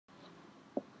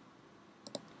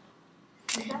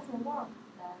more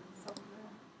than software.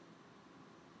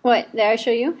 What? Did I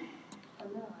show you? Oh,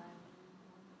 no,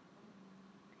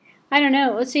 I don't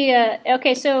know. Let's see.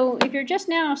 Okay, so if you're just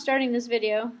now starting this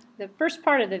video, the first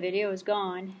part of the video is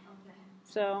gone. okay.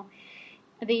 So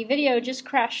the video just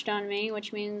crashed on me,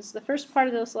 which means the first part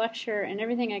of this lecture and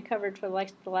everything I covered for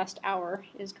like the last hour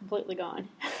is completely gone.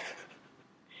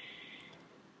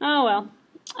 Oh well.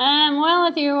 Well,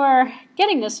 if you are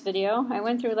getting this video, I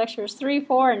went through lectures 3,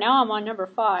 4, and now I'm on number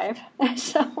 5.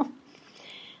 So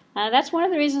that's one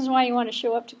of the reasons why you want to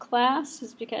show up to class,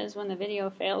 is because when the video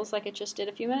fails like it just did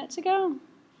a few minutes ago,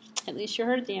 at least you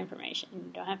heard the information.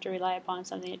 You don't have to rely upon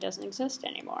something that doesn't exist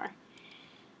anymore.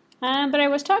 But I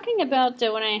was talking about,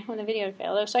 when the video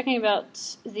failed, I was talking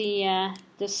about the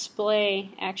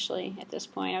display, actually, at this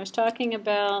point. I was talking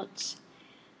about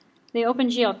the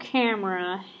OpenGL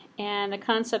Camera and the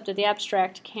concept of the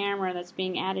abstract camera that's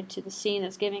being added to the scene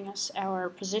that's giving us our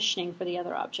positioning for the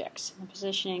other objects. The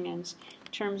positioning in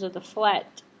terms of the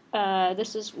flat,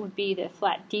 would be the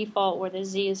flat default where the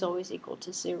z is always equal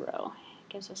to 0.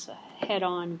 It gives us a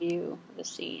head-on view of the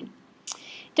scene.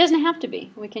 It doesn't have to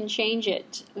be. We can change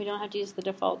it. We don't have to use the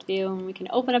default view, and we can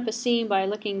open up a scene by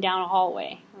looking down a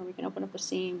hallway, or we can open up a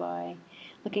scene by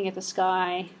looking at the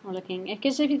sky, or looking,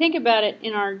 because if you think about it,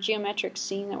 in our geometric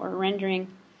scene that we're rendering,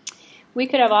 we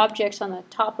could have objects on the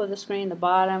top of the screen, the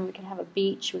bottom, we could have a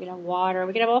beach, we could have water,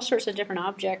 we could have all sorts of different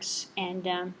objects,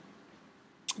 and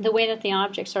the way that the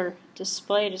objects are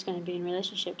displayed is going to be in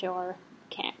relationship to our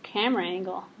camera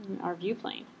angle, our view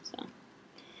plane. So,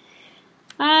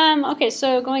 okay,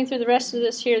 so going through the rest of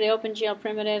this here, the OpenGL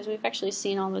primitives, we've actually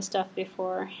seen all this stuff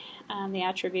before. The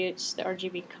attributes, the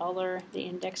RGB color, the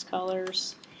index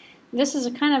colors. This is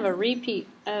a kind of a repeat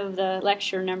of the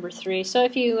lecture number 3. So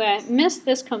if you missed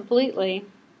this completely,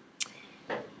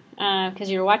 because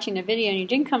you were watching the video and you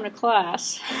didn't come to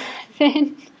class,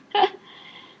 then, or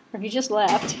if you just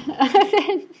left,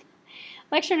 then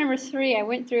lecture number 3, I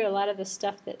went through a lot of the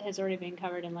stuff that has already been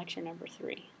covered in lecture number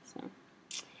 3. So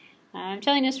I'm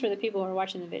telling this for the people who are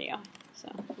watching the video. So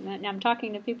I'm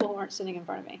talking to people who aren't sitting in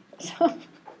front of me. So,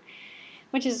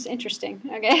 which is interesting.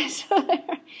 Okay, so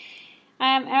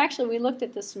actually we looked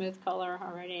at the smooth color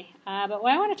already, but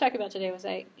what I want to talk about today was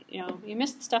you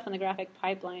missed stuff on the graphic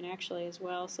pipeline actually as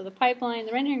well. So the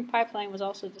rendering pipeline was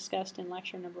also discussed in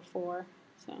lecture number 4.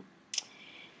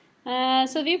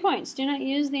 So viewpoints do not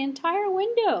use the entire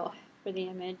window for the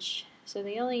image, so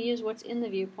they only use what's in the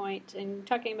viewpoint. And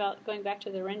talking about going back to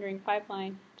the rendering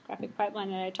pipeline, graphic pipeline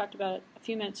that I talked about a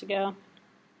few minutes ago.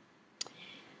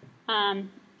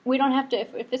 We don't have to,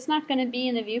 if it's not going to be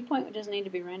in the viewpoint, it doesn't need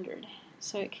to be rendered.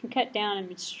 So it can cut down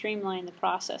and streamline the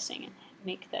processing and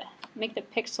make the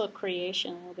pixel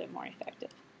creation a little bit more effective.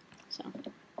 So,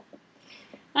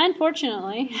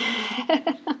 unfortunately,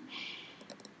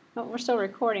 but we're still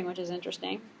recording, which is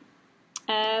interesting.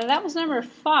 That was number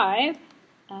 5.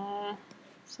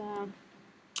 So, I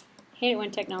hate it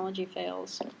when technology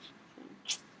fails.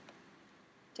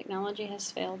 Technology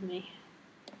has failed me.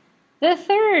 The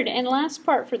third and last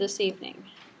part for this evening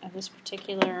of this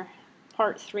particular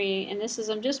part 3, and this is,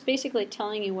 I'm just basically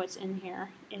telling you what's in here,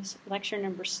 is lecture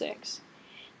number 6.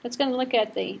 That's going to look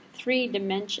at the 3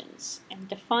 dimensions and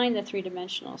define the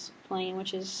 3-dimensional plane,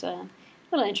 which is a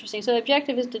little interesting. So the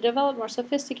objective is to develop more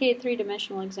sophisticated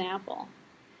 3-dimensional example,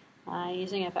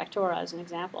 using a factorial as an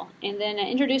example. And then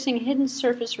introducing hidden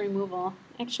surface removal.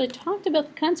 I actually talked about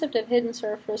the concept of hidden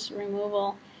surface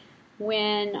removal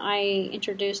when I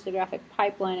introduced the graphic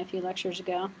pipeline a few lectures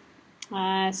ago.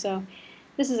 So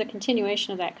this is a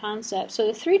continuation of that concept. So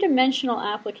the 3-dimensional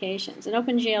applications, in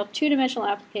OpenGL, 2-dimensional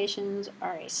applications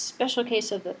are a special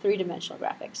case of the 3-dimensional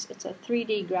graphics. It's a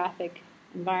 3D graphic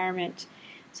environment.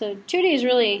 So 2D is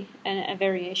really a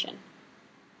variation.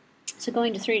 So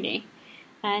going to 3D,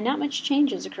 not much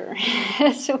changes occur.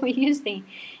 So we use the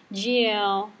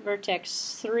GL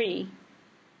Vertex 3.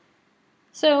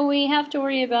 So we have to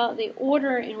worry about the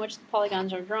order in which the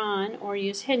polygons are drawn, or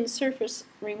use hidden surface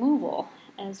removal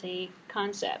as a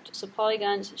concept. So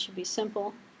polygons should be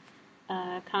simple,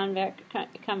 convex,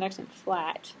 and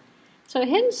flat. So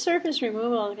hidden surface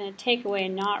removal is going to take away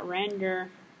and not render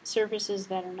surfaces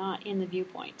that are not in the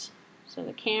viewpoint. So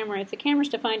the camera, if the camera is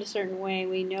defined a certain way,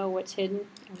 we know what's hidden,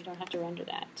 and we don't have to render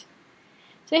that.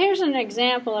 So here's an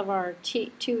example of our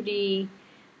 2D.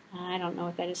 I don't know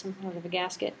what that is, some sort of a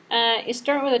gasket. You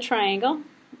start with a triangle.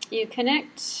 You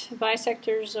connect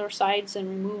bisectors or sides and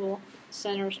removal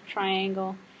centers of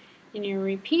triangle. And you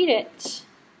repeat it,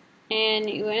 and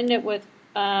you end up with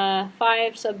 5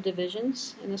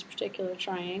 subdivisions in this particular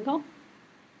triangle,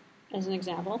 as an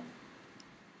example.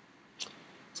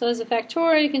 So as a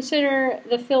factorial, you consider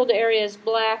the filled area as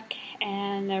black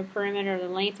and the perimeter, the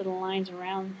length of the lines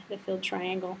around the filled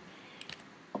triangle.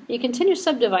 You continue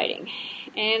subdividing,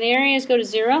 and the areas go to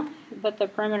 0, but the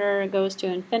perimeter goes to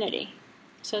infinity.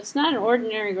 So it's not an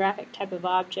ordinary graphic type of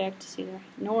object. It's either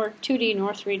nor 2D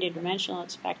nor 3D dimensional.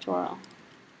 It's a factorial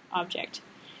object.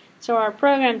 So our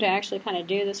program to actually kind of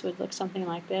do this would look something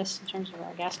like this in terms of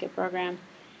our Gasket program,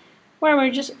 where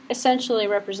we're just essentially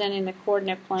representing the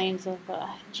coordinate planes of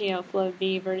GL float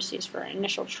B vertices for an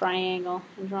initial triangle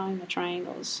and drawing the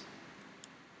triangles.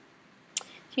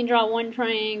 You can draw one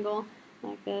triangle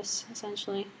like this,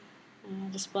 essentially,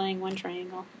 displaying one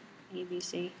triangle, A, B,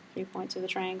 C, 3 points of the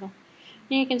triangle.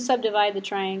 And you can subdivide the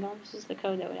triangle. This is the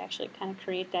code that would actually kind of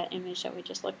create that image that we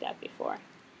just looked at before.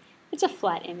 It's a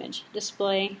flat image.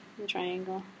 Display the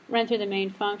triangle. Run through the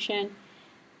main function.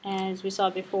 As we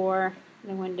saw before,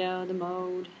 the window, the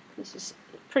mode. This is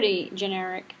pretty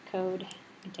generic code. You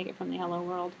can take it from the hello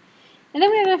world. And then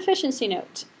we have an efficiency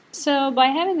note. So by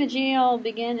having the GL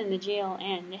begin and the GL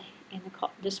end in the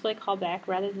display callback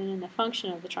rather than in the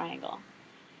function of the triangle,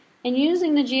 and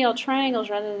using the GL triangles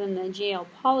rather than the GL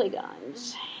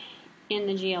polygons in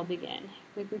the GL begin,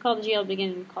 we can call the GL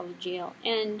begin and call the GL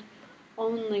end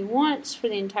only once for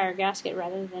the entire gasket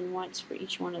rather than once for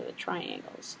each one of the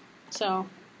triangles. So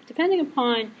depending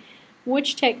upon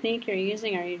which technique you're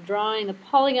using, are you drawing the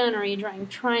polygon or are you drawing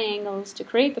triangles to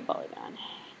create the polygon?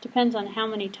 Depends on how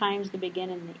many times the begin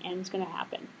and the end is going to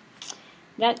happen.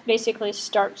 That basically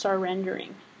starts our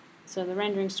rendering. So the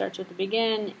rendering starts with the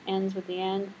begin, ends with the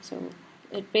end. So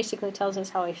it basically tells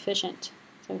us how efficient.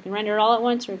 So we can render it all at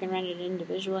once or we can render it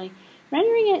individually.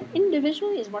 Rendering it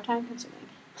individually is more time consuming.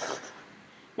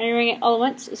 Rendering it all at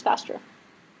once is faster.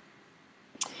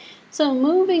 So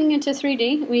moving into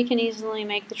 3D, we can easily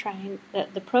make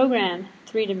the program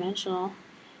three-dimensional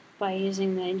by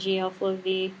using the GL float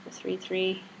V, the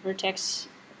 3-3 vertex,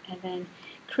 and then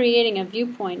creating a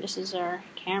viewpoint. This is our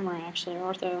camera, actually,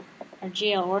 our GL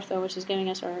ortho, which is giving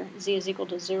us our Z is equal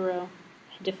to 0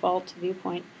 default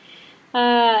viewpoint.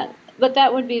 But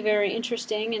that would be very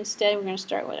interesting. Instead, we're going to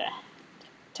start with a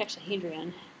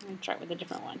tetrahedron. We're going to start with a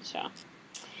different one. So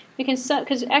we can,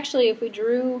 because actually, if we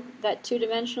drew that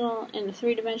two-dimensional and the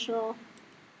three-dimensional,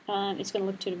 it's going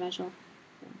to look two-dimensional.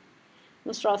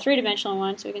 Let's draw a three-dimensional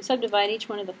one, so we can subdivide each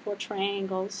one of the 4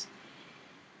 triangles.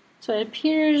 So it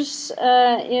appears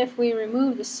if we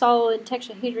remove the solid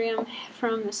tetrahedron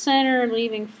from the center,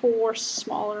 leaving 4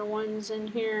 smaller ones in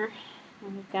here,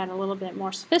 and we've got a little bit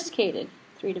more sophisticated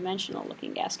three-dimensional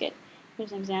looking gasket.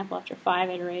 Here's an example after 5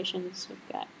 iterations. We've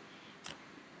got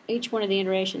each one of the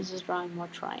iterations is drawing more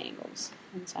triangles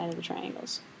inside of the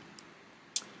triangles.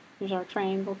 Here's our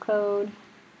triangle code,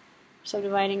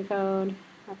 subdividing code,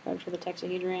 our code for the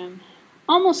tetrahedron.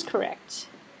 Almost correct.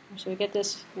 So we get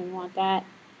this, we want that.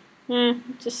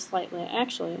 Just slightly.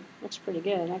 Actually, it looks pretty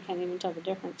good. I can't even tell the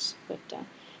difference. But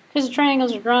because the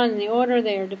triangles are drawn in the order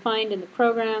they are defined in the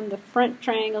program, the front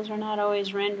triangles are not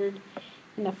always rendered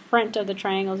in the front of the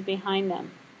triangles behind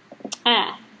them.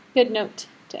 Good note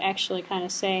to actually kind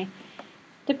of say,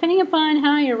 depending upon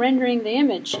how you're rendering the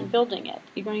image and building it,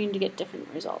 you're going to get different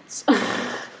results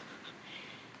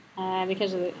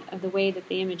because of the way that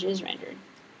the image is rendered.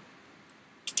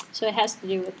 So it has to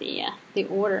do with the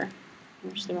order in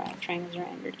which the triangles are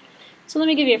rendered. So let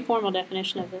me give you a formal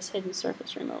definition of this hidden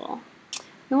surface removal.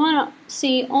 We want to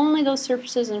see only those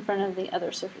surfaces in front of the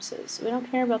other surfaces. We don't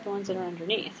care about the ones that are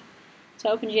underneath.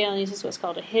 So OpenGL uses what's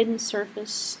called a hidden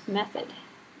surface method,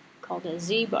 called a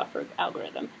Z-buffer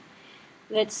algorithm,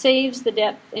 that saves the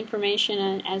depth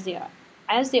information as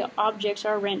the objects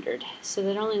are rendered, so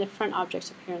that only the front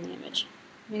objects appear in the image.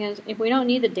 Because if we don't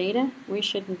need the data, we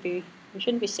shouldn't be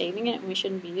saving it, and we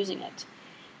shouldn't be using it.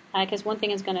 Because one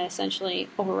thing is going to essentially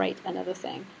overwrite another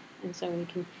thing, and so we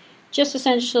can just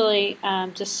essentially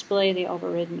display the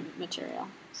overridden material,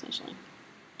 essentially.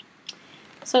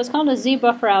 So it's called a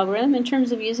Z-buffer algorithm. In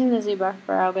terms of using the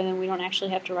Z-buffer algorithm, we don't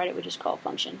actually have to write it, we just call a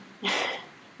function.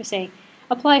 We say,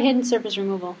 apply hidden surface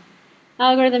removal.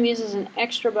 Algorithm uses an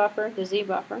extra buffer, the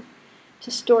Z-buffer,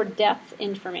 to store depth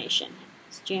information.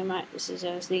 This is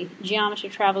as the geometry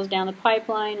travels down the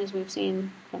pipeline, as we've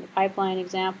seen from the pipeline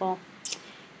example.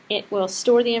 It will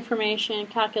store the information,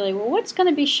 calculate, well, what's going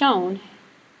to be shown,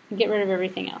 and get rid of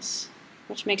everything else,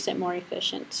 which makes it more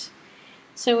efficient.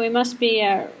 So we must be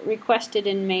requested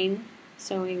in main,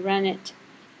 so we run it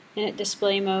in a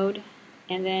display mode,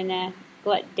 and then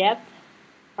let depth,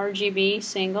 RGB,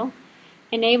 single,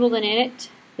 enabled in init,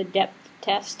 the depth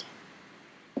test,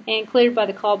 and cleared by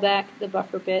the callback, the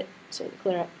buffer bit, so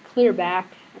clear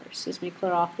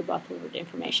off the buffered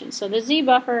information. So the Z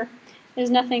buffer is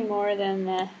nothing more than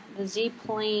the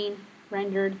z-plane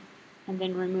rendered and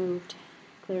then removed,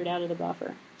 cleared out of the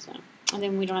buffer. So, and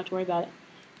then we don't have to worry about it.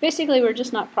 Basically, we're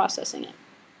just not processing it.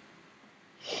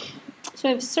 So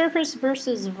we have surface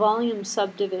versus volume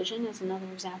subdivision as another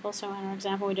example. So in our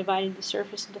example, we divided the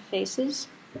surface into faces.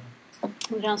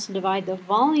 We can also divide the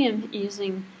volume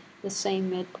using the same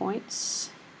midpoints.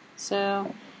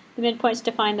 So the midpoints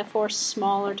define the 4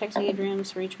 smaller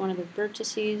tetrahedrons for each one of the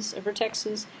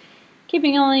vertexes,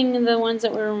 keeping only the ones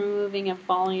that we're removing of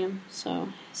volume. So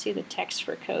see the text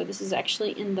for code. This is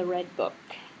actually in the red book.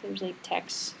 There's a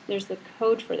text. There's the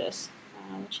code for this,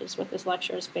 which is what this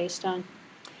lecture is based on.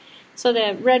 So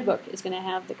the red book is going to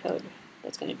have the code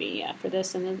that's going to be for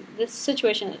this. And in this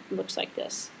situation, it looks like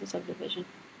this, the subdivision.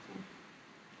 So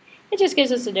it just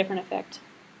gives us a different effect.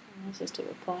 This is to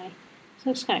apply. It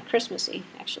looks kind of Christmassy,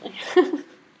 actually,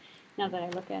 now that I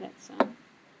look at it. So,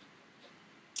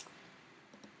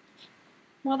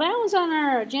 well, that was on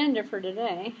our agenda for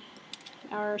today.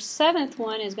 Our 7th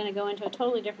one is going to go into a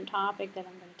totally different topic that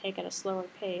I'm going to take at a slower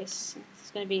pace.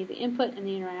 It's going to be the input and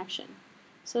the interaction.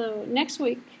 So next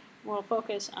week, we'll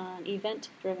focus on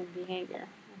event-driven behavior,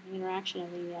 and the interaction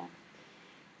of the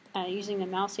using the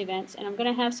mouse events. And I'm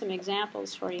going to have some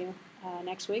examples for you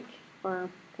next week for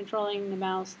controlling the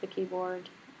mouse, the keyboard,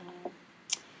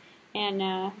 and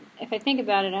if I think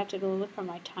about it, I have to go look for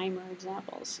my timer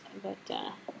examples. But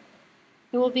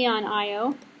it will be on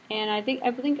I/O, and I think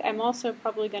I'm also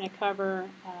probably going to cover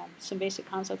some basic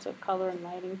concepts of color and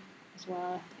lighting as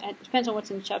well. It depends on what's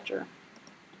in chapter.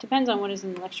 It depends on what is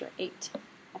in lecture 8. I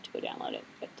have to go download it.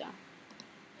 But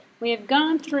we have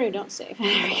gone through. Don't save.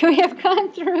 We have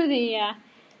gone through the.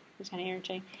 It's kind of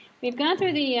irritating. We've gone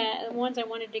through the ones I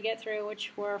wanted to get through,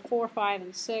 which were 4, 5,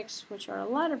 and 6, which are a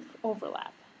lot of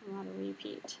overlap, a lot of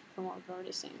repeat from what we've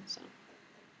already seen. So,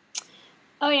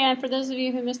 oh yeah, and for those of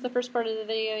you who missed the first part of the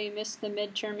video, you missed the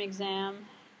midterm exam.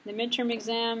 The midterm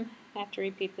exam, I have to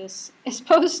repeat this, is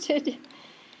posted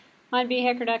on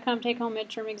bhacker.com. Take home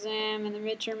midterm exam, and the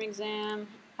midterm exam,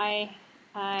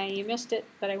 you missed it,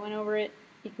 but I went over it.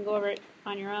 You can go over it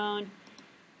on your own.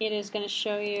 It is going to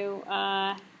show you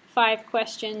 5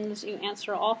 questions. You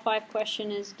answer all 5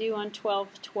 questions. Is due on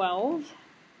 12/12.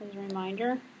 As a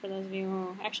reminder for those of you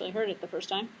who actually heard it the first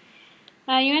time.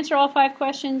 You answer all 5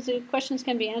 questions. The questions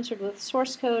can be answered with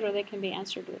source code or they can be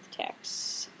answered with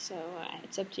text. So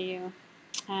it's up to you.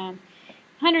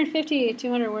 150 to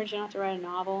 200 words. You don't have to write a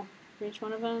novel for each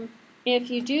one of them. If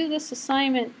you do this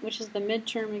assignment, which is the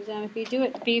midterm exam, if you do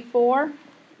it before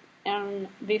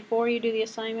you do the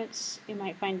assignments, you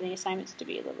might find the assignments to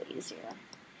be a little easier.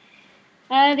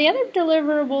 The other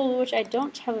deliverable, which I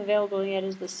don't have available yet,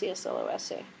 is the CSLO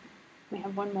essay. We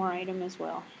have one more item as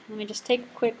well. Let me just take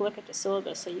a quick look at the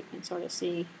syllabus so you can sort of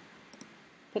see,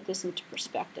 put this into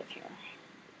perspective here.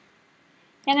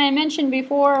 And I mentioned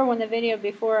before,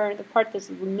 the part that's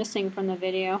missing from the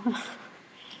video,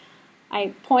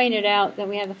 I pointed out that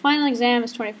we have the final exam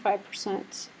is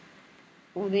 25%.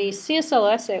 The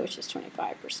CSLO essay, which is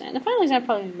 25%. The final exam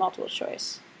probably be multiple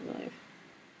choice, I believe.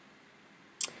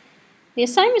 The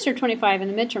assignments are 25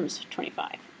 and the midterms are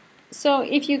 25. So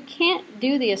if you can't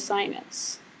do the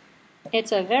assignments,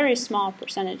 it's a very small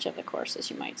percentage of the course, as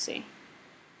you might see.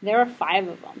 There are 5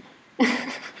 of them,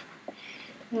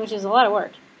 which is a lot of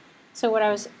work. So what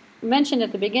I was mentioned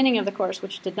at the beginning of the course,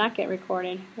 which did not get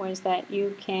recorded, was that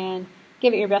you can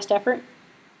give it your best effort.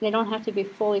 They don't have to be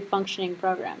fully functioning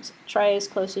programs. Try as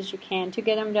close as you can to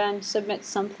get them done. Submit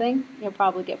something. You'll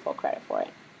probably get full credit for it.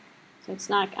 So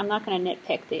I'm not going to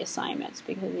nitpick the assignments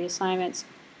because the assignments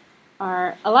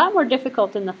are a lot more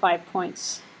difficult than the 5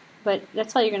 points. But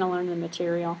that's how you're going to learn the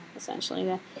material, essentially.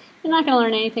 You're not going to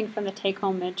learn anything from the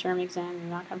take-home midterm exam.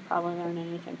 You're not going to probably learn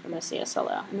anything from the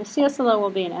CSLO. And the CSLO will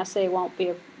be an essay. Won't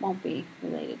be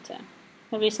related to.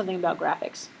 It'll be something about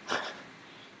graphics.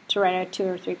 To write a 2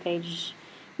 or 3 page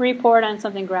report on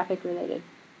something graphic related.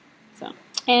 So,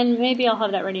 and maybe I'll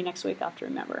have that ready next week. I'll have to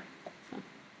remember. So.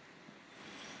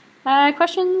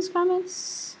 Questions,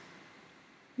 comments?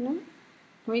 No?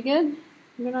 Are we good?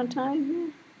 Good on time?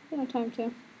 Yeah, good on time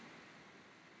too.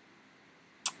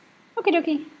 Okie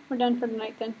dokie. We're done for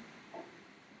tonight then.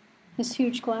 This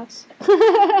huge class.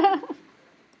 Well,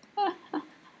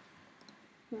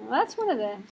 that's one of the